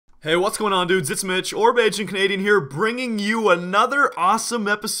Hey, what's going on, dudes? It's Mitch, Orb Agent Canadian here, bringing you another awesome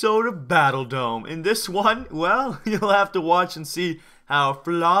episode of Battle Dome. In this one, well, you'll have to watch and see how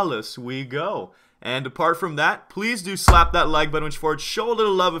flawless we go. And apart from that, please do slap that like button for it. Show a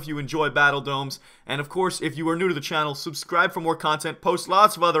little love if you enjoy Battle Domes. And of course, if you are new to the channel, subscribe for more content. Post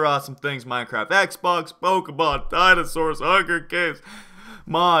lots of other awesome things. Minecraft, Xbox, Pokemon, dinosaurs, Hunger Games,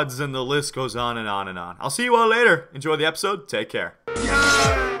 mods, and the list goes on and on and on. I'll see you all later. Enjoy the episode. Take care.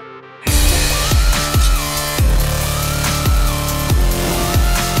 Yeah!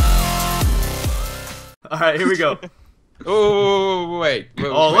 Alright, here we go. Oh, wait.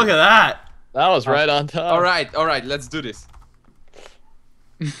 Oh, look at that. That was right on top. Alright, let's do this.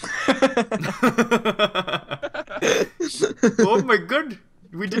 Oh my god.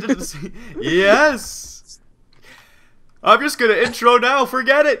 We did it at the same. Yes. I'm just gonna intro now,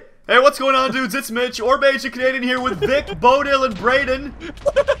 forget it. Hey, what's going on, dudes? It's Mitch, Orb Agent Canadian here with Vic, Bodil, and Brayden.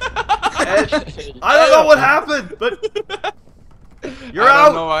 And I don't know what happened, but you're out. I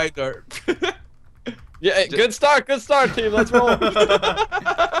don't know either. Yeah, good start, team. Let's roll.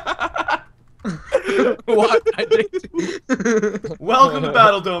 What? I did. Welcome to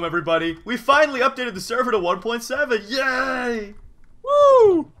Battle Dome, everybody. We finally updated the server to 1.7. Yay!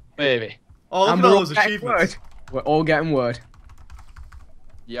 Woo! Baby. Oh, look at all those achievements. We're all getting word.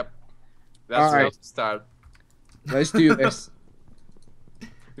 Yep. That's Alright. where to start. Let's do this.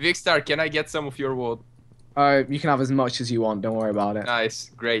 Vicstar, can I get some of your wood? You can have as much as you want. Don't worry about it. Nice,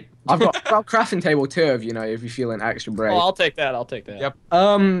 great. I've got a crafting table too, if you know, if you're feeling extra brave. Oh, I'll take that. Yep.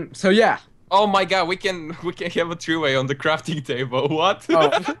 So yeah. Oh my god, we can have a three-way on the crafting table. What?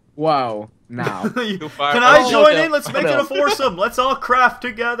 Oh, wow. Now. Can far. I Oh, join no. in? Let's make it No. a foursome. Let's all craft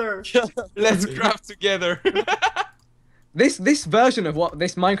together. Let's craft together. This version of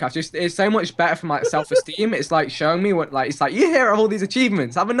this Minecraft just is so much better for my self-esteem. It's like showing me what, like, it's like, you hear all these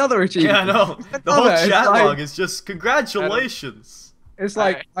achievements, have another achievement. Yeah, I know. The whole It's chat like- log is just congratulations. It's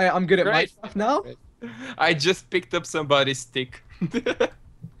like, I'm good at Great. Minecraft now. I just picked up somebody's stick.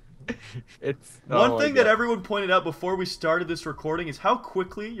 One thing that everyone pointed out before we started this recording is how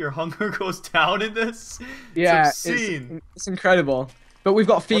quickly your hunger goes down in this. Yeah, It's obscene. it's incredible. But we've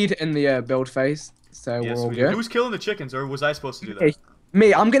got feed in the build phase, so Yes, we're all we do. good. Who's killing the chickens, or was I supposed to do Hey, that?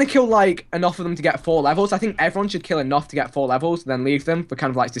 me, I'm gonna kill like enough of them to get 4 levels. I think everyone should kill enough to get 4 levels, then leave them for kind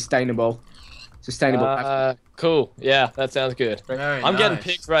of like sustainable. Cool. Yeah, that sounds good. Very I'm getting nice.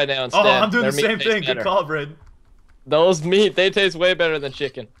 pigs right now instead. Oh, I'm doing Their the meat same tastes thing. Good better. call, Brid. Those meat, they taste way better than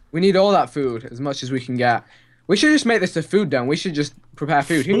chicken. We need all that food as much as we can get. We should just make this a food dome. We should just prepare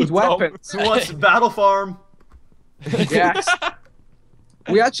food. Who needs Food dome. weapons? Who wants the battle farm? Yes.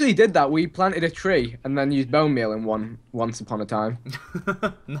 We actually did that. We planted a tree and then used bone meal in once upon a time.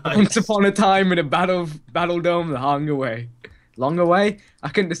 Nice. Once upon a time in a battle dome the long away. Long away? I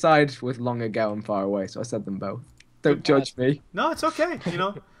couldn't decide with long ago and far away, so I said them both. Don't judge me. No, it's okay. You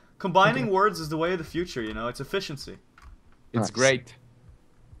know, combining words is the way of the future. You know, it's efficiency. It's Nice. great.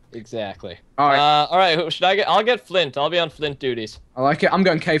 Exactly. Alright. All right. Who should I get? I'll get Flint. I'll be on Flint duties. I like it. I'm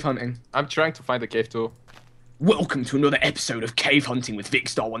going cave hunting. I'm trying to find a cave too. Welcome to another episode of Cave Hunting with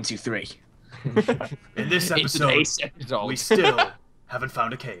Vicstar123. In this In episode, today's episode. we still haven't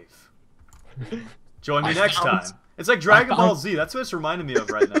found a cave. Join me I next found- time. It's like Dragon I found- Ball Z. That's what it's reminding me of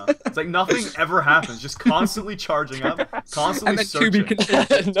right now. It's like nothing ever happens. Just constantly charging up, constantly And then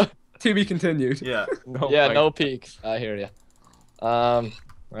searching. no, To be continued. Yeah. yeah, my- no peaks. I hear you. All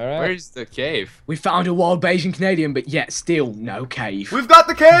right. Where's the cave? We found a wild Bayesian Canadian, but yet still no cave. We've got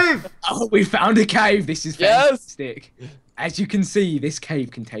the cave! Oh, we found a cave. This is Yes! fantastic. As you can see, this cave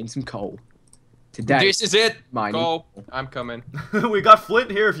contains some coal. Today, This is it. mining. Go. I'm coming. We got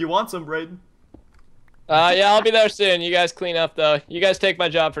Flint here if you want some, Brayden. Yeah, I'll be there soon. You guys clean up though. You guys take my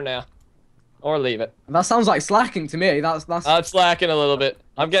job for now, or leave it. That sounds like slacking to me. That's I'm slacking a little bit.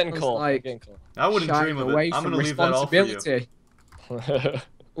 I'm getting Sounds cold. I'm like- getting cold. I wouldn't shying dream of away it. I'm from gonna leave that all for you. responsibility.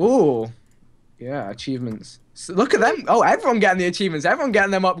 Ooh, yeah, achievements. So look at them. Oh, everyone getting the achievements. Everyone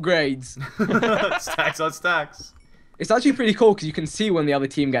getting them upgrades. Stacks on stacks. It's actually pretty cool because you can see when the other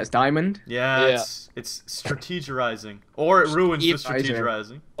team gets diamond. Yeah, Yeah. it's strategizing. Or it ruins the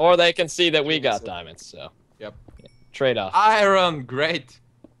strategizing. Or they can see that we got diamonds. So. Yep. Trade off. Iron, great.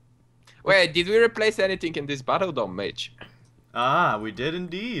 Wait, did we replace anything in this battle dome, Mitch? Ah, we did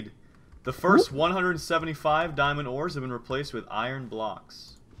indeed. The first 175 diamond ores have been replaced with iron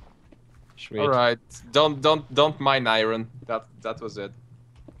blocks. Sweet. All right, don't mine iron. That was it.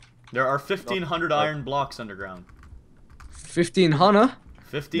 There are 1,500 iron blocks underground. 1500.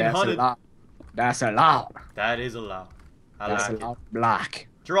 That's a 1,500. lot. That's a lot. That is a lot. I That's like a it. lot. Black.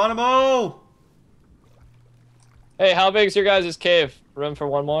 Geronimo! Hey, how big's your guys' cave? Room for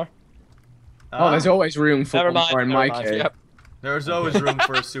one more? Oh, there's always room for Never one mind, more in never my mind. cave. Yep. There's always room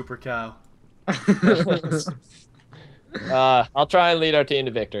for a super cow. I'll try and lead our team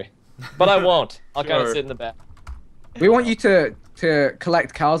to victory. But I won't. I'll kind of Sure. sit in the back. We want you to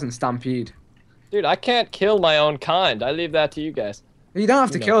collect cows and stampede. Dude, I can't kill my own kind. I leave that to you guys. You don't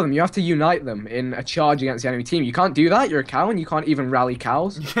have to No. kill them. You have to unite them in a charge against the enemy team. You can't do that. You're a cow and you can't even rally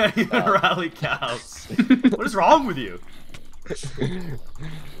cows. You can't even rally cows. What is wrong with you?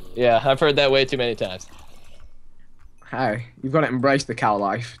 Yeah, I've heard that way too many times. Hey, you've got to embrace the cow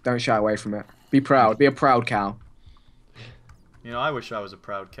life. Don't shy away from it. Be proud. Be a proud cow. You know, I wish I was a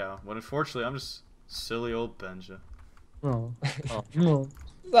proud cow, but unfortunately, I'm just silly old Benja. Oh.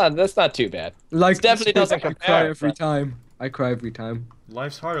 That's not too bad. Like definitely doesn't I cry compare, every but- time. I cry every time.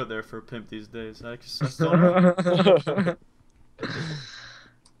 Life's hard out there for a pimp these days. I just don't know.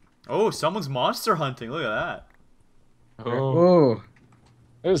 Oh, someone's monster hunting. Look at that. Oh. Oh.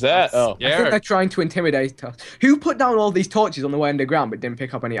 Who's that? Oh. I think Yeah. they're trying to intimidate us. Who put down all these torches on the way underground but didn't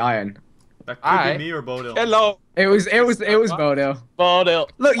pick up any iron? That could I- be me or Bodil. Hello. It was Bodo. Bodil.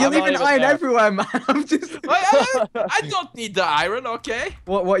 Look, you're I'm not leaving even iron there. everywhere, man. I'm just. I don't need the iron, okay?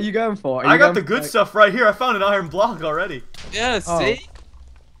 What are you going for? Are I you got going the for, good like- stuff right here. I found an iron block already. Yeah, Oh. see?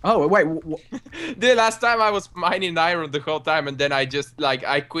 Oh wait, The last time I was mining iron the whole time, and then I just like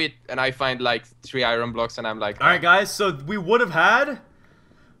I quit and I find like 3 iron blocks, and I'm like, All right, guys. So we would have had.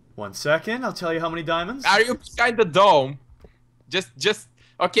 1 second. I'll tell you how many diamonds. Are you behind the dome? Just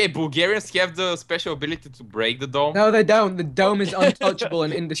okay. Bulgarians have the special ability to break the dome. no, they don't. The dome is untouchable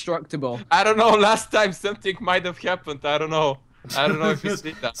and indestructible. I don't know. Last time something might have happened. I don't know. I don't know if you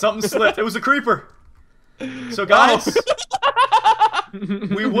see that. Something slipped. It was a creeper. So guys,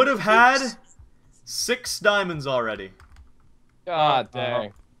 we would have had 6 diamonds already. God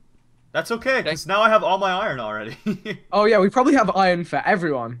dang. That's okay, because now I have all my iron already. Oh yeah, we probably have iron for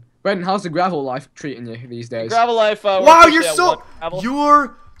everyone. Brendan, how's the gravel life treating you these days? Gravel life. We're Wow, officially you're at so one gravel.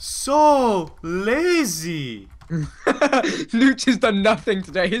 you're so lazy. Luch has done nothing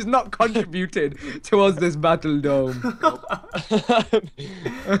today. He's not contributed towards this battle dome.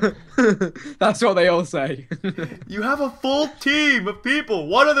 That's what they all say. You have a full team of people.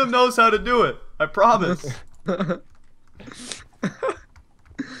 One of them knows how to do it. I promise.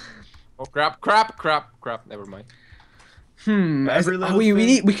 Oh crap! Never mind. Every little We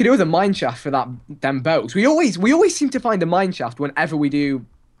thing. could do with a mine shaft for them boats. We always seem to find a mine shaft whenever we do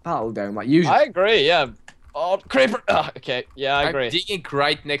battle dome. Like usually. I agree. Yeah. Oh, creeper. Okay. Yeah, I I'm agree. digging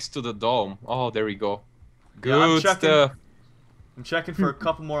right next to the dome. Oh, there we go. Yeah, I'm Good checking. stuff. I'm checking for a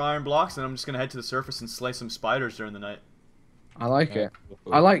couple more iron blocks, and I'm just gonna head to the surface and slay some spiders during the night. I like it.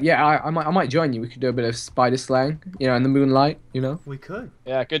 I might join you. We could do a bit of spider slaying, in the moonlight, We could.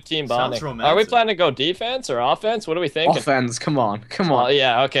 Yeah, good team Sounds bonding. Are we romantic. planning to go defense or offense? What are we thinking? Offense, come on. Oh,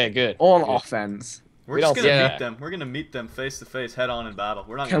 yeah. Okay. Good. All Good. offense. We're We just don't gonna see meet that. them. We're gonna meet them face to face, head on in battle.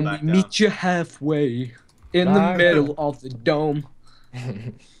 We're not Can gonna we back down. meet you halfway in the Bye. middle of the dome?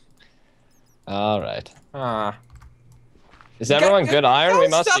 All right. Ah. Is everyone good iron? We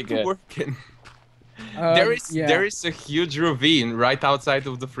must be Stop good. working. There is a huge ravine right outside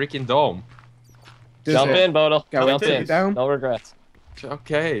of the freaking dome. Does Jump it in, Bodil. go Jump into in. the dome? No regrets.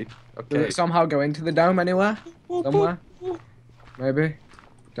 Okay. Does Okay. it somehow go into the dome anywhere? Somewhere? Maybe?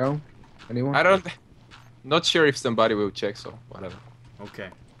 Dome? Anyone? I don't. Not sure if somebody will check. So whatever. Okay.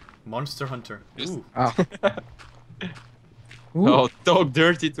 Monster Hunter. Just- Ooh. Oh. Ooh. Oh, talk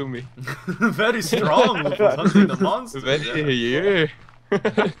dirty to me. Very strong with hunting the monster. Yeah.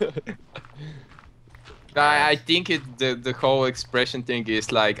 I think the whole expression thing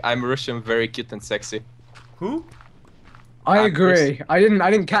is like I'm Russian, very cute and sexy. Who? I agree. I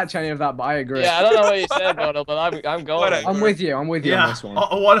didn't catch any of that, but I agree. Yeah, I don't know what you said, Bodil, but I'm going. Whatever. I'm with you. I'm with you on Yeah, this one.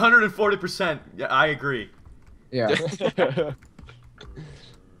 140%. Yeah, I agree. Yeah.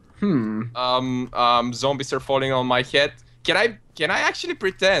 Zombies are falling on my head. Can I actually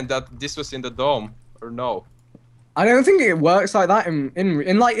pretend that this was in the dome or no? I don't think it works like that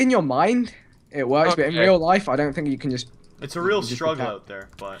in your mind. It works, but in Okay. real life, I don't think you can just. It's a real Just struggle attack. out there,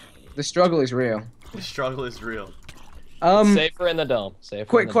 but The struggle is real. the struggle is real. Safer in the dome. Safer.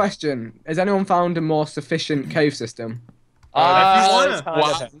 Quick in the dome. question: has anyone found a more sufficient cave system? It's kind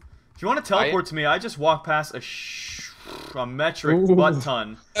Wow. of- If you want to teleport to me, I just walk past a metric Ooh. butt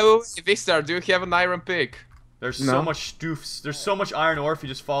ton. Oh, Vistar, do you have an iron pick? There's No. so much stoofs. There's so much iron ore if you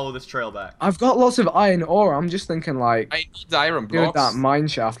just follow this trail back. I've got lots of iron ore. I'm just thinking like I need iron doing blocks. that mine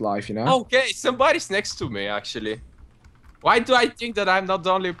shaft life, Okay, somebody's next to me actually. Why do I think that I'm not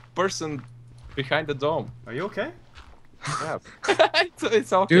the only person behind the dome? Are you okay? Yeah.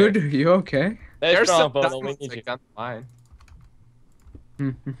 it's okay. Dude, you okay? There's There's some strong, Bono. We diamonds need I you. can't mine.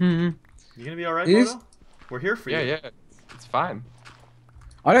 You gonna be alright, Is- Bono? We're here for Yeah, you. yeah, it's fine.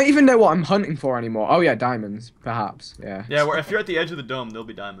 I don't even know what I'm hunting for anymore. Oh yeah, diamonds, perhaps. Yeah. Yeah, if you're at the edge of the dome, there'll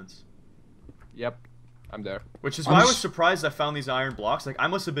be diamonds. Yep, I'm there. Which is I'm why I was just- surprised I found these iron blocks. Like, I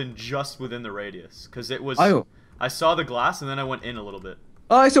must have been just within the radius. Because it was... Oh. I saw the glass, and then I went in a little bit.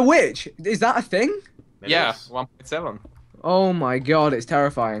 Oh, it's a witch. Is that a thing? Maybe Yeah, it's- 1.7. Oh my god, it's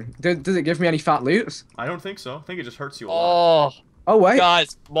terrifying. Does it give me any fat loots? I don't think so. I think it just hurts you a lot. Oh, Oh wait.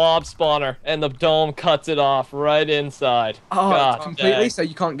 guys, mob spawner, and the dome cuts it off right inside. Oh, God completely. dang. So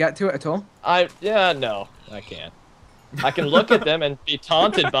you can't get to it at all. No, I can't. I can look at them and be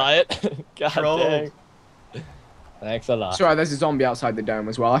taunted by it. God Trolled. dang. Thanks a lot. It's alright. There's a zombie outside the dome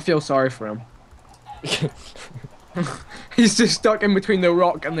as well. I feel sorry for him. He's just stuck in between the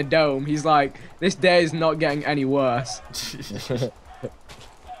rock and the dome. He's like, this day is not getting any worse.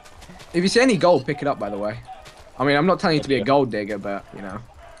 If you see any gold, pick it up, by the way. I mean, I'm not telling you to be a gold digger, but, you know.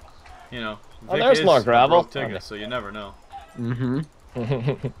 You know, Oh, Vic there's is more a gravel. broke ticket, so you never know. Mm-hmm.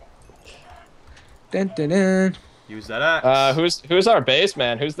 Dun, dun, dun. Use that axe. Who's our base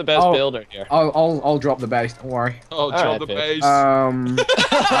man? Who's the best Oh. builder here? I'll drop the base, don't worry. Oh, drop Alright, the Vic. base. Uh,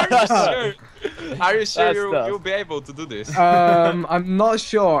 Are you sure? Are you sure That's tough. you'll be able to do this? I'm not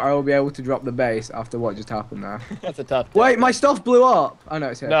sure I will be able to drop the base after what just happened there. That's a tough. Wait, my stuff blew up. Oh no,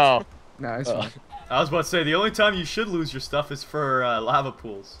 it's here. No. No, it's Uh, fine. I was about to say, the only time you should lose your stuff is for lava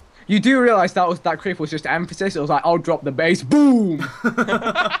pools. You do realize that creep was just emphasis. It was like, I'll drop the base. Boom.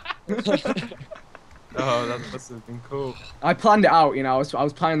 Oh, that must have been cool. I planned it out, you know. I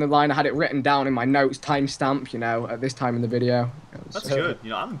was planning the line. I had it written down in my notes, timestamp, you know, at this time in the video. It was- That's good. You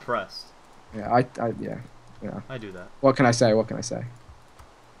know, I'm impressed. Yeah, yeah. I do that. What can I say? What can I say?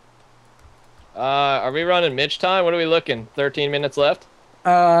 are we running Mitch time? What are we looking? 13 minutes left.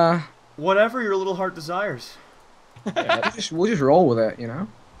 Whatever your little heart desires. We'll just roll with it, you know.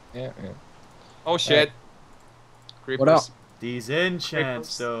 Yeah. Oh shit. Creepers. What up? These enchants,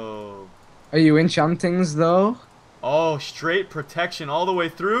 Cripples. though. Are you enchantings though? Oh, straight protection all the way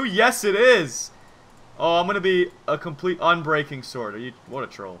through? Yes, it is! Oh, I'm gonna be a complete unbreaking sword. Are you? What a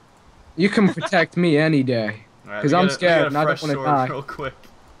troll. You can protect me any day. Alright, 'Cause we I'm get a- we scared get a and I don't fresh wanna sword die. real quick.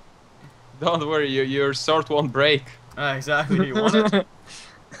 Don't worry, your sword won't break. Exactly. You want it?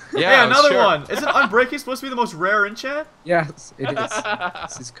 Yeah, Hey, another sure. one! Isn't unbreaking supposed to be the most rare enchant? Yes, it is.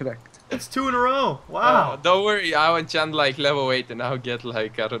 This is correct. It's 2 in a row. Wow. Don't worry, I'll enchant like level 8 and I'll get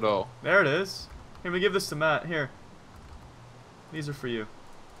like, I don't know. There it is. Here, let me give this to Matt. Here. These are for you.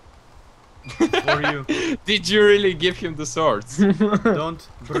 For you. Did you really give him the swords? Don't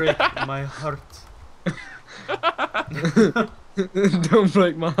break my heart. Don't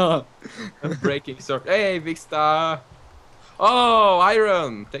break my heart. I'm breaking sword. Hey, big star. Oh,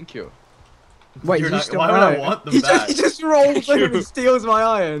 iron. Thank you. Wait, You're you not- still why would want I it? want them he back? Just, he just rolls in and steals my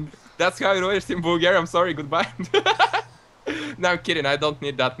iron. That's how it works in Bulgaria. I'm sorry. Goodbye. No, I'm kidding. I don't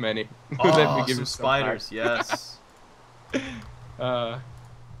need that many. Let me Oh, give some you spiders. Yes. Uh,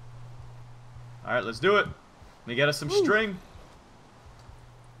 Alright, let's do it. Let me get us some string.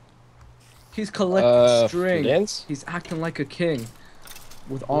 He's collecting String. string. Dance? He's acting like a king.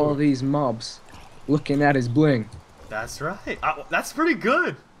 With all of these mobs. Looking at his bling. That's right. That's pretty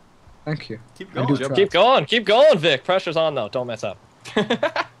good. Thank you. Keep I going. do try. Keep going, Vic. Pressure's on though. Don't mess up.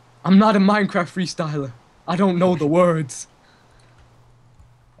 I'm not a Minecraft freestyler. I don't know the words.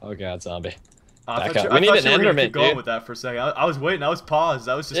 Oh god, zombie. I Back thought up. you, We I need thought an you were gonna Enderman, keep going dude. with that for a second. I was waiting. I was paused.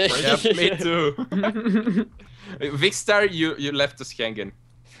 I was just breaking. yeah, me too. Vicstar, you left us hanging.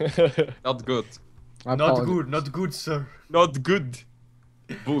 Not good. I Not apologize. good. Not good, sir. Not good.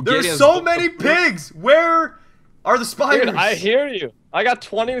 There's Bulgarians so don't many approve. pigs. Where are the spiders? Dude, I hear you. I got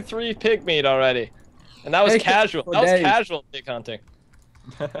 23 pig meat already. And that was Take it casual. for That was days. casual pig hunting.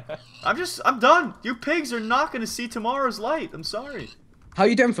 I'm done. You pigs are not gonna see tomorrow's light. I'm sorry. How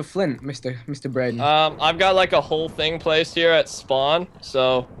you doing for Flint, Mr. Braden? I've got like a whole thing placed here at spawn,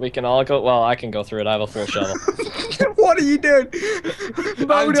 so we can all go. Well, I can go through it. I have a full shovel. What are you doing? I'm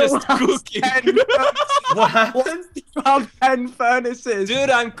Mono just has cooking. 10 What happened? You have 10 furnaces. Dude,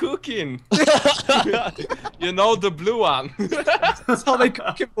 I'm cooking. You know the blue one. That's how they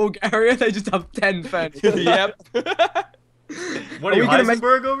cook in Bulgaria. They just have 10 furnaces. Yep. What Are are you, we gonna make-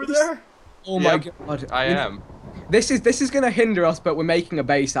 Heisenberg over there? Oh my Yep, god. I You know, am. This is gonna hinder us, but we're making a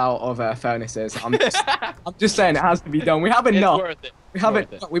base out of furnaces. I'm just saying it has to be done. We have It's enough. worth it. We have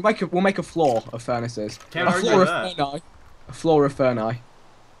Worth it. We'll make a floor of furnaces. Can't a argue floor with of that. Ferni. A floor of Ferni.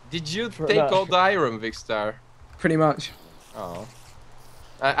 Did you For take that. all the iron, Vicstar? Pretty much. Oh.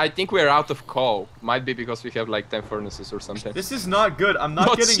 I think we're out of coal. Might be because we have like 10 furnaces or something. This is not good. I'm not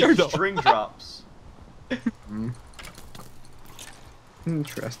Not getting sure, though. string drops.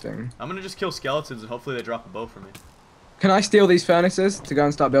 Interesting. I'm gonna just kill skeletons and hopefully they drop a bow for me. Can I steal these furnaces to go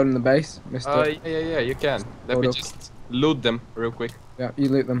and start building the base, Mister? Yeah, you can. Let Hold me up. just loot them real quick. Yeah, you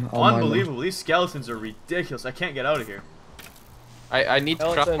loot them. I'll mine them. Unbelievable. These skeletons are ridiculous. I can't get out of here. I need to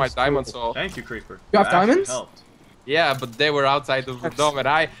craft my Skeletons, diamond cool. soul. Thank you, Creeper. You have actually diamonds? helped. Yeah, but they were outside of the dome, and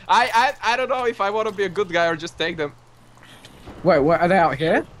I don't know if I want to be a good guy or just take them. Wait, what, are they out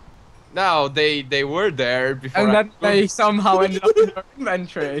here? No, they were there before. And I then they somehow ended up in your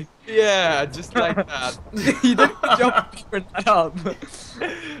inventory. Yeah, just like that. You did a good job covering that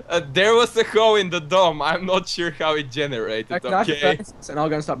up. There was a hole in the dome. I'm not sure how it generated. Can I have the Okay. furnaces and I'll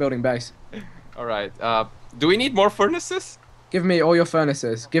go and start building base. All right. Do we need more furnaces? Give me all your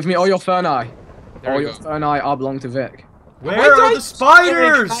furnaces. Give me all your ferni. There All we your go. ferni are belong to Vic. Where Why do are I the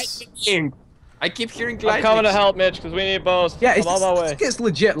spiders? I keep hearing I'm lightning. coming to help, Mitch, because we need bows. Yeah, I'm on my way. it's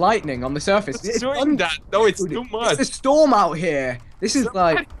legit lightning on the surface. What's doing that? No, it's too much. It's a storm out here. This is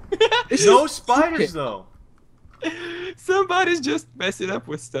like... This No is spiders shocking. though. Somebody's just messing up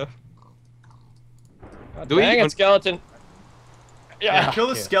with stuff. God Do we dang even- it, skeleton. Yeah, kill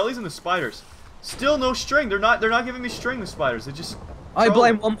the Yeah. skellies and the spiders. Still no string. They're not giving me string, the spiders. They just I troll.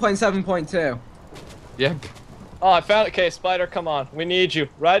 blame 1.7.2. Yep. Oh, I found it. Okay, spider, come on. We need you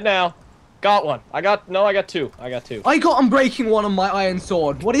right now. Got one. I got two. I got two. I got unbreaking one on my iron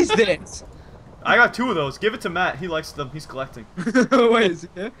sword. What is this? I got 2 of those. Give it to Matt. He likes them. He's collecting. Wait, is it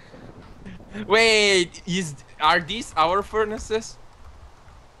here? Wait, are these our furnaces?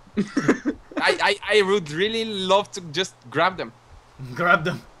 I would really love to just grab them. Grab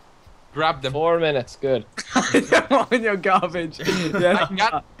them. Grab them. 4 minutes. Good. On your garbage. Yeah. I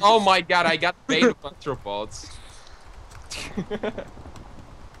got, oh my god, I got paid of arthropods.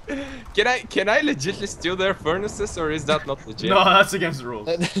 Can I legitly steal their furnaces, or is that not legit? No, that's against the rules.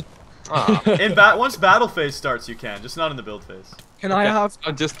 Ah, Once battle phase starts, you can, just not in the build phase. Can I have...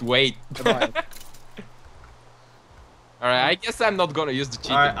 I'll just wait. Alright, I guess I'm not gonna use the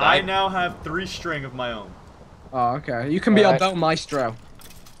cheated Alright, die. I now have 3 string of my own. Oh, okay. You can be our Alright. bell maestro.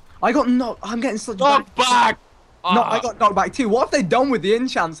 I got knocked. I'm getting such Knock back! No, I got knocked back too. What have they done with the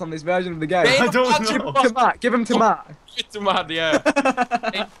enchants on this version of the game? They I don't touch know. it. Give him to Matt. Give him to Matt. Give it to Matt, yeah.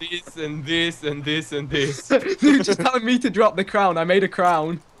 Take this and this and this and this. You're just telling me to drop the crown. I made a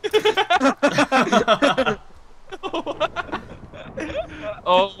crown.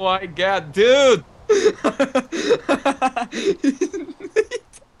 Oh my god, dude!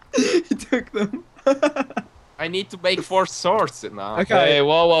 He took them. I need to make 4 swords now. Okay. Hey,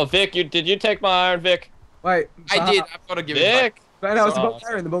 whoa, Vic, did you take my iron, Vic? Wait. I did, I've gotta give it back. Vic? But no, it's the Oh.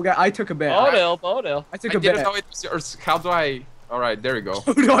 Bulgarian. The Bulgarian. I took a bit. Bodil. I took I a bit. didn't know it was yours. How do I... Alright, there you go.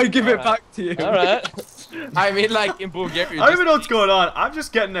 How do I give it Alright. back to you? All right. I mean, like, in Bulgaria... I don't even know what's going on. I'm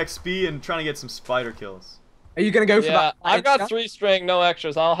just getting XP and trying to get some spider kills. Are you gonna go for Yeah, that? I've got 3 string, no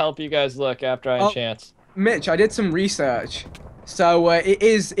extras. I'll help you guys look after I Oh. enchant. Mitch, I did some research. So it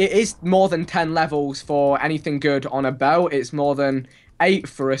is more than 10 levels for anything good on a bow. It's more than 8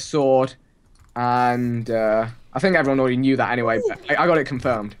 for a sword, and I think everyone already knew that anyway. But I got it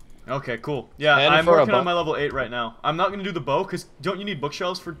confirmed. Okay, cool. Yeah, And I'm for a working on bow. my level 8 right now. I'm not gonna do the bow, because don't you need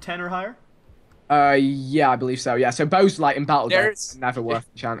bookshelves for 10 or higher? Yeah, I believe so. Yeah, so bows like in battle There's- are never worth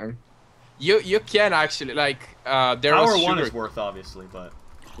enchanting. You can actually, like, there Power was 1 sugar... is worth, obviously, but...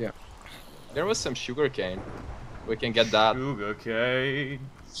 There was some sugar cane. We can get that. Okay.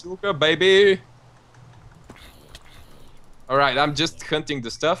 Sugar, baby! Alright, I'm just hunting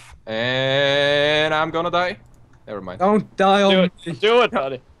the stuff, and I'm gonna die. Never mind. Don't die on me. Do it,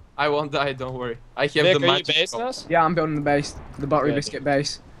 buddy. I won't die, don't worry. I have Vic, the are you magic. basing us? Yeah, I'm building the base, the buttery Good. biscuit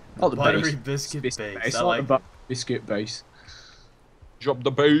base. Not the Buttery base. biscuit base. I not the like it. buttery biscuit base. Drop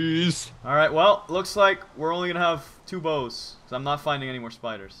the base. Alright, well, looks like we're only gonna have 2 bows. So I'm not finding any more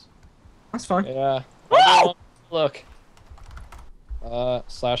spiders. That's fine. Yeah. I'll do one look.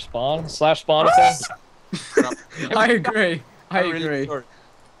 Slash spawn? Slash spawn again? I agree. I I'm really agree. sorry.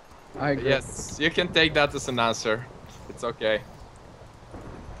 I agree. Yes, you can take that as an answer. It's okay.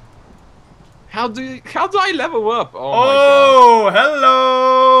 How do I level up? Oh, my god. Oh,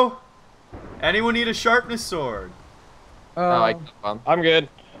 hello! Anyone need a sharpness sword? No, I Uh, got one. I'm good.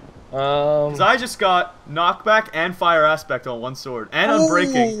 Because I just got knockback and fire aspect on 1 sword. And Ooh,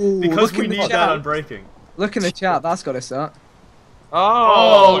 unbreaking. Because look we at the need that chat. unbreaking. look in the chat. That's got to suck.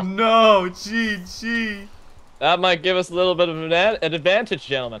 Oh, Oh, no! GG! That might give us a little bit of an advantage,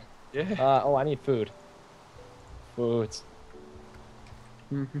 gentlemen. yeah. Oh, I need food. Foods.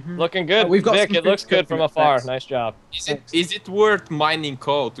 Looking good. We've got Vic, some it looks good from afar. effects. Nice job. Is it worth mining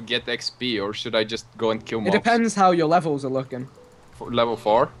coal to get XP, or should I just go and kill It mobs? depends how your levels are looking. For level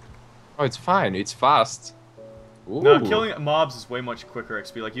 4? Oh, it's fine. It's fast. Ooh. No, killing mobs is way much quicker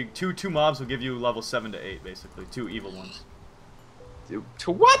XP. Like two mobs will give you level 7 to 8, basically. 2 evil ones.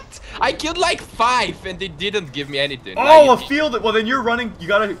 To what? I killed like 5 and they didn't give me anything. Oh, Like, a field. Well, then you're running. You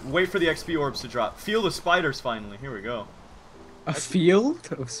gotta wait for the XP orbs to drop. Field of spiders, finally. Here we go. A field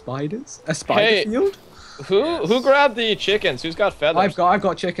of spiders? A spider Hey. field? Who grabbed the chickens? Who's got feathers? I've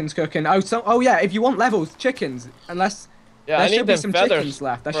got chickens cooking. Oh yeah, if you want levels, chickens. Unless Yeah, there I need should be them some feathers chickens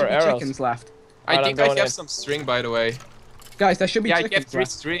left. There for should be arrows. chickens left. I Alright, think I'm I going have in. some string, by the way. Guys, there should be Yeah, I chickens have 3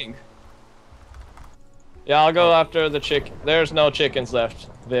 left. string. Yeah, I'll go after the chick. There's no chickens left,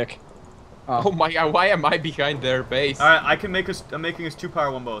 Vic. Oh my god, why am I behind their base? All right, I can make us. I'm making us 2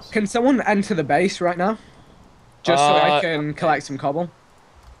 power 1 bows. Can someone enter the base right now? Just so I Uh, can collect some cobble.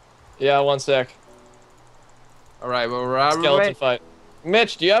 Yeah, 1 sec. Alright, well, right. Skeleton fight.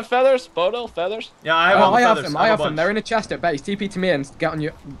 Mitch, do you have feathers? Bodo, feathers? Yeah, I have Oh, all the I have feathers. them. I I have have a them. They're bunch. in a chest at base. TP to me and get on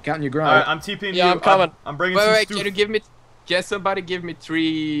your All right, grind. I'm TPing Yeah, you. I'm coming. I'm bringing Wait, some wait, stew. can you give me... Can somebody give me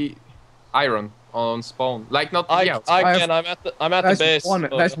 3 iron on spawn? Like, not... I yeah, I I can. I'm at the base. One,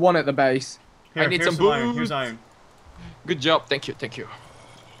 Bodo. there's one at the base. Here, I need here's some iron. Here's boots. iron. Good job, thank you, thank you.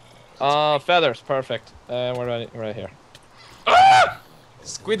 Feathers, perfect. We're right here.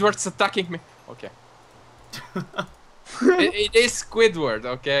 Squidward's attacking me. Okay. it is Squidward,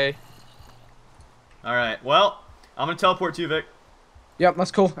 okay? All right. Well, I'm gonna teleport to you, Vic. Yep,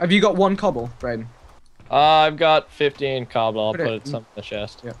 that's cool. Have you got 1 cobble, Braden? I've got 15 cobble. I'll Put it put it in. some in the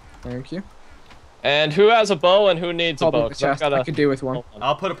chest. Yep, thank you. And who has a bow and who needs a Cobble bow? in the 'Cause I've chest. got I a could do with one.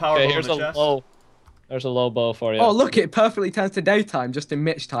 I'll put a power Okay, bow in here's the a chest. low. There's a low bow for you. Oh, look, it perfectly turns to daytime just in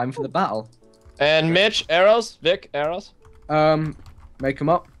Mitch time for the battle. And Mitch, arrows. Vic, arrows. Make them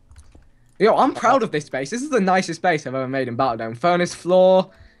up. Yo, I'm proud of this base. This is the nicest base I've ever made in Battledown. Furnace floor.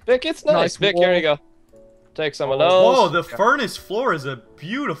 Vic, it's nice. Nice Vic, here wall. you go. Take some of Whoa, those. the furnace floor is a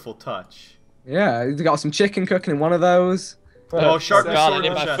beautiful touch. Yeah, you got some chicken cooking in one of those. Oh, sharpen God, I sword need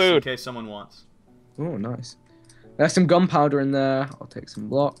in my chest in food. case someone wants. Oh, nice. There's some gunpowder in there. I'll take some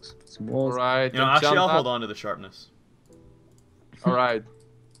blocks, some walls. Alright, You know, actually, I'll hold on to the sharpness. Alright.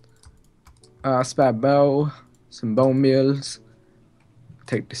 Spare bow, some bone meals.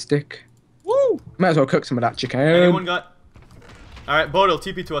 Take the stick. Woo! Might as well cook some of that chicken. Anyone got? All right, Bodo,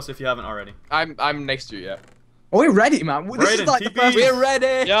 TP to us if you haven't already. I'm next to you, yeah. Oh, we're ready, man. This Brayden, is like the TP. first. We're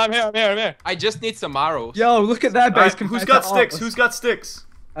ready! Yeah, I'm here. I just need some arrows. Yo, look at their All base. right, compared who's got to sticks? ours. Who's got sticks?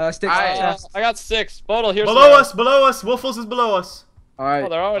 Sticks? I- in the chest. I got 6. Bodle, here's Below some us, below us. Wolfels is below us. All Oh, right.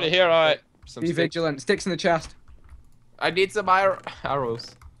 they're already here. All right. Some Be sticks. vigilant. Sticks in the chest. I need some arrows.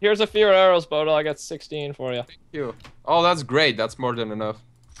 Here's a few arrows, Bodle. I got 16 for you. Thank you. Oh, that's great. That's more than enough.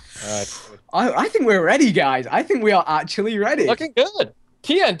 All right. I think we're ready, guys. I think we are actually ready. Looking good.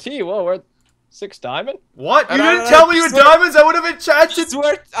 TNT. Whoa, we're 6 diamond. What? You And I- didn't tell me you had swear- diamonds? I would have enchanted. It's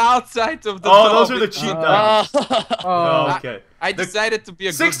worth outside of the Oh, dome. those are the cheap diamonds. Ah. Oh, Oh. okay. I decided to be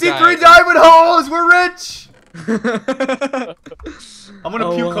a 63 good guy. diamond holes. We're rich. I'm gonna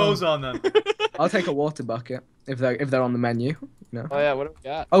Oh, puke wow. hose on them. I'll take a water bucket if they're on the menu. No. Oh yeah, what do we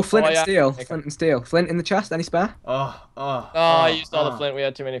got? Oh, flint and yeah. steel. Take Flint and steel. Flint in the chest. Any spare? Oh, Oh, I used all the flint. We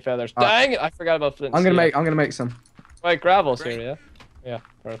had too many feathers. Dang it! I forgot about flint. I'm steel. gonna make some. Wait, gravel's Great. here, yeah. Yeah,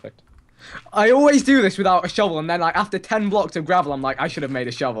 perfect. I always do this without a shovel, and then like after 10 blocks of gravel, I'm like, I should have made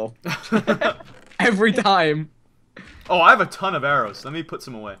a shovel. Every time. Oh, I have a ton of arrows. Let me put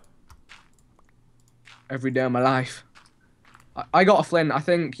some away. Every day of my life. I got a flint. I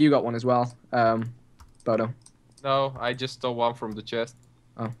think you got one as well. Bodo. No, I just stole one from the chest.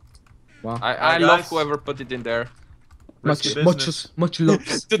 Oh. Wow. I Alright, love guys. whoever put it in there. Risky Much business. love.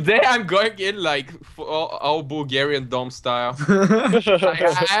 Today I'm going in like all Bulgarian dome style.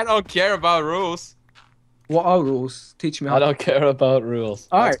 I don't care about rules. What are rules? Teach me how. I don't care about rules.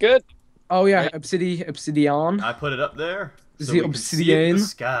 All That's right. good. Oh yeah, Right. obsidian. I put it up there. Is So the we can see it in obsidian? the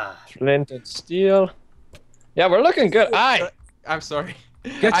sky. Flint and steel. Yeah, we're looking good. Aye. I'm sorry.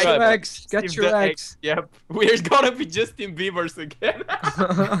 Get I- your eggs. Get If your the eggs. Yep. We're gonna be Justin Bieber's again.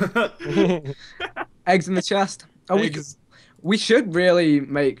 Eggs in the chest. Oh, Eggs. we should really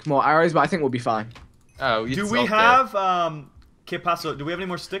make more arrows, but I think we'll be fine. Oh, Do it's we okay. have Que paso? Do we have any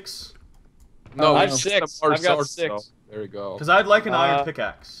more sticks? No, I we have just 6. more I've got swords, 6. so there we go. Because I'd like an iron Uh,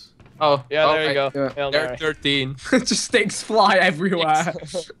 pickaxe. Oh, Yeah, there you okay. go. Yeah. Hail There are Mary. 13. Just sticks fly everywhere.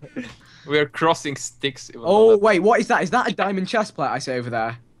 We're crossing sticks. even Oh though wait, what is that? Is that a diamond chest plate I see over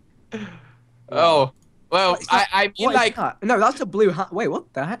there? that- Oh, Well, What is that? I mean, What is like, that? No, that's a blue hat. Wait,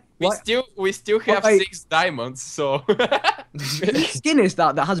 what the heck? What we still have wait. 6 diamonds, so. skin is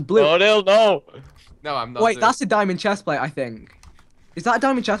that has blue? Bodil, no. No, I'm not. Wait, that's a diamond chest plate, I think. Is that a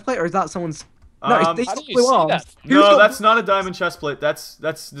diamond chest plate or is that someone's? No, Um, it's How these do you blue see arms. that? Who's No, got- that's not a diamond chest plate.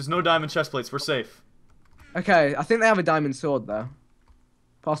 There's no diamond chest plates. We're safe. Okay, I think they have a diamond sword though.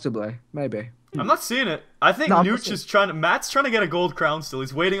 Possibly, maybe. I'm not seeing it. I think No, I'm not Nooch seeing is trying to. Matt's trying to get a gold crown still.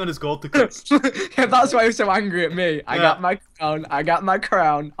 He's waiting on his gold to cook. Yeah, that's why he was so angry at me. I Yeah. got my crown. I got my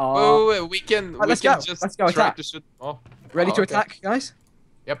crown. Oh, Oh, we can Right, let's go. just Let's go try attack. to shoot. Oh, ready to okay. attack, guys?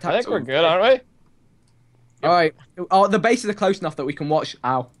 Yep. I think we're good, aren't we? All right. Oh, the bases are close enough that we can watch.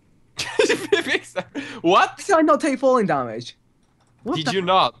 Ow. What? Did I not take falling damage? What Did the- you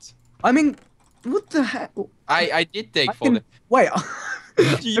not? I mean, what the heck? I did take I for can- Wait.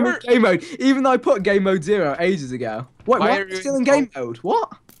 You're- game mode. Even though I put game mode 0 ages ago. Wait, Why why are are you still in in game mode?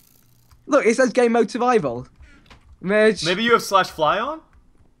 What? Look, it says game mode survival. Mitch. Maybe you have /fly on.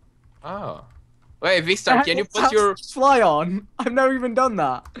 Oh. Wait, Vistar, can you put your fly on? I've never even done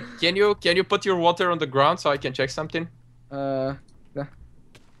that. can you put your water on the ground so I can check something?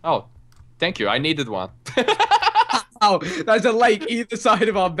 Oh, thank you. I needed one. Oh, there's a lake either side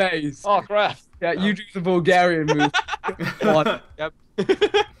of our base. Oh crap. Yeah, you do the Bulgarian move. Come on. Yep.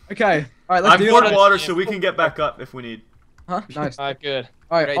 Okay, alright, let's I'm do poured it. water so we can get back up if we need. Huh? Nice. Alright, good.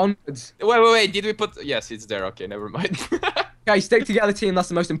 Alright, Great. onwards. Wait. Did we put? Yes, it's there. Okay, never mind. Okay, stick together, team. That's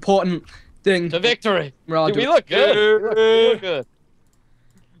the most important thing. To victory. We're Dude, we look good. We look good.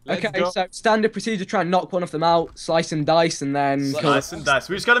 Let's Okay, go. so standard procedure: try and knock one of them out, slice and dice, and then. Slice. kill- Nice and dice.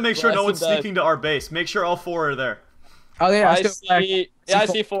 We just gotta make sure no Slice one's and dice. sneaking to our base. Make sure all 4 are there. Oh yeah, I let's do it. see. Yeah, I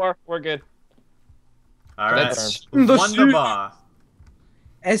see 4. We're good. All right. Let's- The Wunderbar.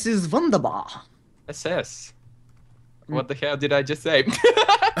 Es ist wunderbar. SS. What the hell did I just say?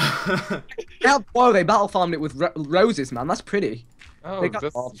 Yeah, whoa, they battle farmed it with roses, man. That's pretty. Oh, They got-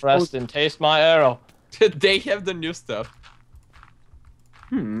 that's, Oh, Preston, taste my arrow. they have the new stuff.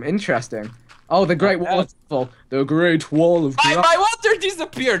 Interesting. Oh, the Great Waterfall. The Great Wall of My, Gra- my water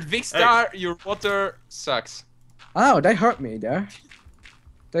disappeared. Vigstar, your water sucks. Oh, they hurt me there.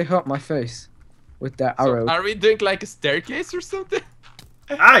 They hurt my face with their So arrows. are we doing like a staircase or something?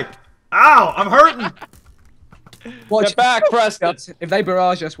 Aye! Ow! I'm hurting! Watch Get back, Preston. if they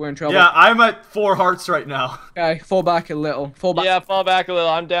barrage us, we're in trouble. Yeah, I'm at 4 hearts right now. Okay, fall back a little. Fall back. Yeah, fall back a little.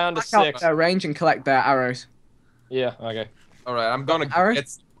 I'm down to Back out 6. their range and collect their arrows. Yeah, okay. All right, I'm gonna Aaron? get.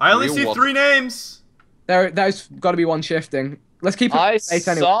 I only real see water. 3 names. There's got to be one shifting. Let's keep it I safe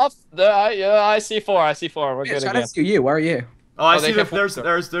anyway. I see 4. I see 4. We're Yeah, good so I again. don't see you. Where are you? Oh, I Oh, they see that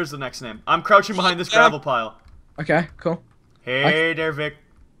have there's the next name. I'm crouching behind this Yeah. gravel pile. Okay, cool. Hey there, Vic.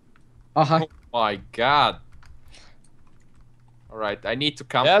 Oh, hi. Oh my god. All right, I need to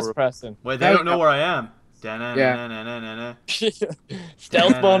come Yes, for. Preston. Wait, they There don't you know go. where I am. Da-na-na-na-na-na-na.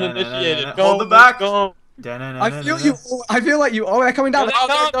 Stealth mode initiated. Go, Hold them back. Go. I feel you. I feel like you. Oh, they're coming Here down. they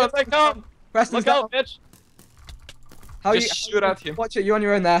come. Here they come. Preston's Look down. out, Mitch. How Just you? shoot at him. Watch it. You're on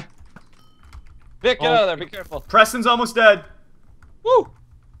your own there. Vic, get Oh. out of there. Be careful. Preston's almost dead. Woo!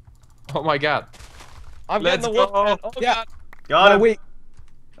 Oh my god. I'm Let's getting the whoop. go. Man. Oh, Yeah. God. Got No, him. we.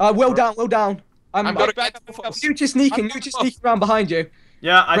 Will down. Will down. I'm I'm. gonna back get. up. Nooch is sneaking. I'm Nooch is off. sneaking around behind you.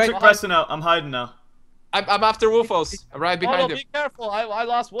 Yeah, I Right took behind- Preston out. I'm hiding now. I'm after Wolfos. I'm right Oh, behind no, him. be careful. I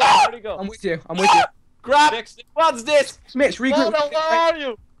lost Wolf. Where'd he go? I'm with you. I'm with you. Grab! Fix it. What's this? Mitch, regroup. Bodo, where are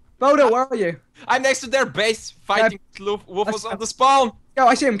you? Bodo, where are you? I'm next to their base, fighting Wolfos Let's- on the spawn. Go,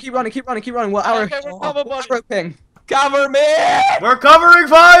 I see him. Keep running. Keep running. Keep running. Well, arrow. Okay, we're coming, buddy. Arrow ping. Cover me! We're covering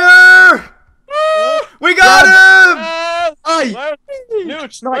fire! We got him! Yes! Aye. Where's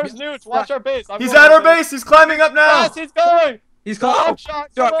Nooch? Snipe. Where's Nooch? Watch our base. I'm He's going at our to base. He's climbing up now. Yes, he's going. He's got. Long shot.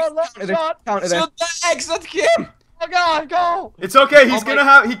 Sorry, Come on, long counter this. shot. Counter this. Shoot the eggs at him! Oh, God, go. It's okay. He's Oh gonna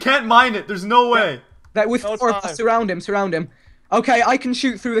my- have. He can't mine it. There's no way. That with No 4 of us, time. surround him. Surround him. Okay, I can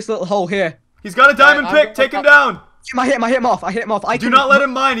shoot through this little hole here. He's got a diamond I'm pick. going Take him up. down. I hit him. I hit him off. I hit him off. I Do can, not let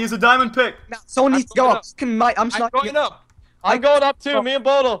him mine. He has a diamond pick. Now, someone I'm needs to go going up. up. I'm I'm sniping. going up. I'm going up too. Me and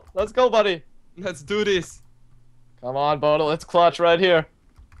Bodo. Let's go, buddy. Let's do this. Come on, Bodo. Let's clutch right here.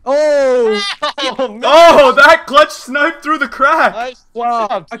 Oh! Oh, man. Oh, that clutch sniped through the crack. Nice Wow.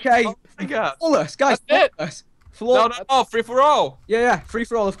 job. Okay. Oh my god. Flawless, guys. That's it. Flawless. No, Flawless. no, free for all. Yeah, free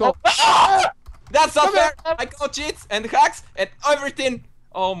for all, of course. That's not Come here. fair. I got cheats and hacks and everything.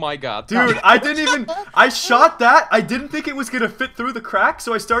 Oh my god. Dude, I didn't even. I shot that. I didn't think it was gonna fit through the crack,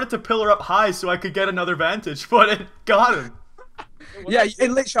 so I started to pillar up high so I could get another vantage, but it got him. Yeah,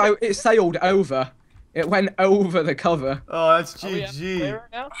 it literally it sailed over. It went over the cover. Oh, that's Are we at play GG. right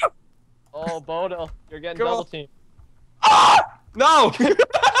now? Oh, Bodo. You're getting Go. double teamed. No!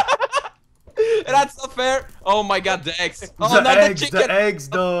 That's not fair. Oh my god, the eggs. Oh, the not eggs, the chicken. the eggs,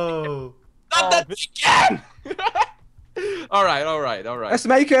 though. Not the chicken. Alright, alright, alright. Let's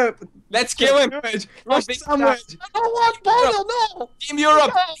make a Let's kill him. sandwich. Oh, Roast big sandwich. I don't want Bono, no! Team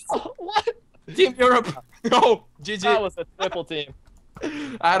Europe. What? Team Europe. No, That GG. was a triple team.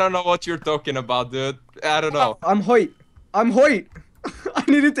 I don't know what you're talking about, dude. I don't know. I'm Hoyt. I'm Hoyt. I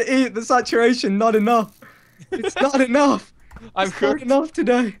needed to eat the saturation. Not enough. It's not enough. I'm It's not cooked. enough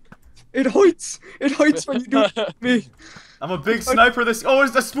today. It hoits. It hoits when you do it to me. I'm a big sniper. This. Oh,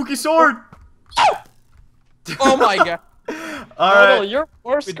 it's the spooky sword. Oh my god. All Bono, right. your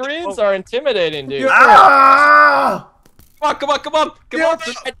four screens are intimidating, dude. Ah! Come on, come on, come on. Come Yeah. on.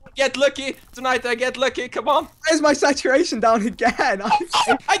 Tonight I get lucky. Tonight I get lucky. Come on. Where's my saturation down again?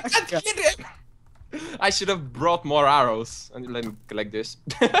 I can't hit him. I should have brought more arrows and let him like this.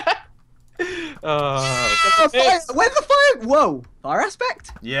 Oh, fire. Where's the fire? Whoa. Fire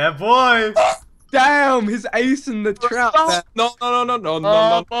aspect? Yeah, boy. Damn, his ace in the trap there. No, no, no, no, no, no,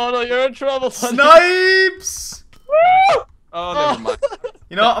 Oh, no. Bono, you're in trouble. Snipes. Oh, never mind.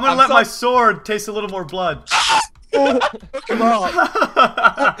 You know, I'm gonna I'm let so- my sword taste a little more blood. Come on.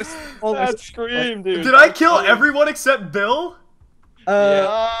 That scream, dude. Did I kill everyone except Bill?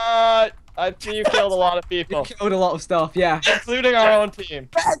 I see you killed a lot of people, Killed a lot of stuff, yeah. including our own team.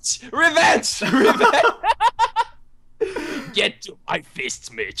 Revenge! Revenge! Revenge! Get to my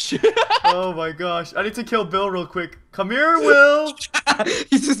fists, Mitch. Oh my gosh. I need to kill Bill real quick. Come here, Will.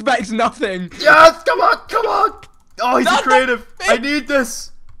 He suspects nothing. Yes, come on, come on. Oh, he's a Not creative. that I need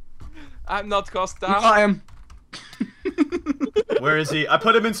this. I'm not cost You down. got him. Where is he? I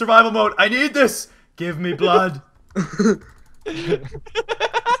put him in survival mode. I need this. Give me blood.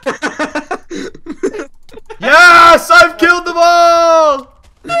 Yes, I've killed them all.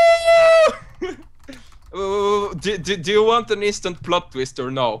 Do you want an instant plot twist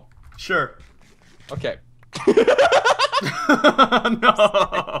or no? Sure. Okay.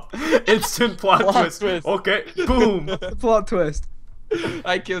 No. Instant plot twist. twist. Okay. Boom. Plot twist.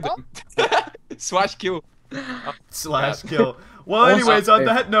 I killed him. Swash kill. Slash kill. Well, Awesome. anyways, on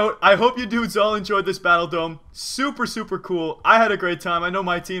that note, I hope you dudes all enjoyed this Battle Dome. Super, super cool. I had a great time. I know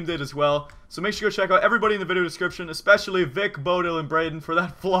my team did as well. So make sure you go check out everybody in the video description, especially Vic, Bodil, and Braden for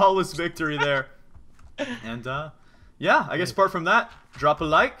that flawless victory there. And, yeah, I guess apart from that, drop a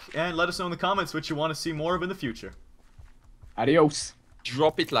like and let us know in the comments what you want to see more of in the future. Adios.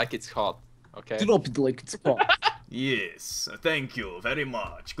 Drop it like it's hot. Okay. Drop it like it's hot. Yes, thank you very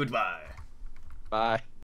much. Goodbye. Bye.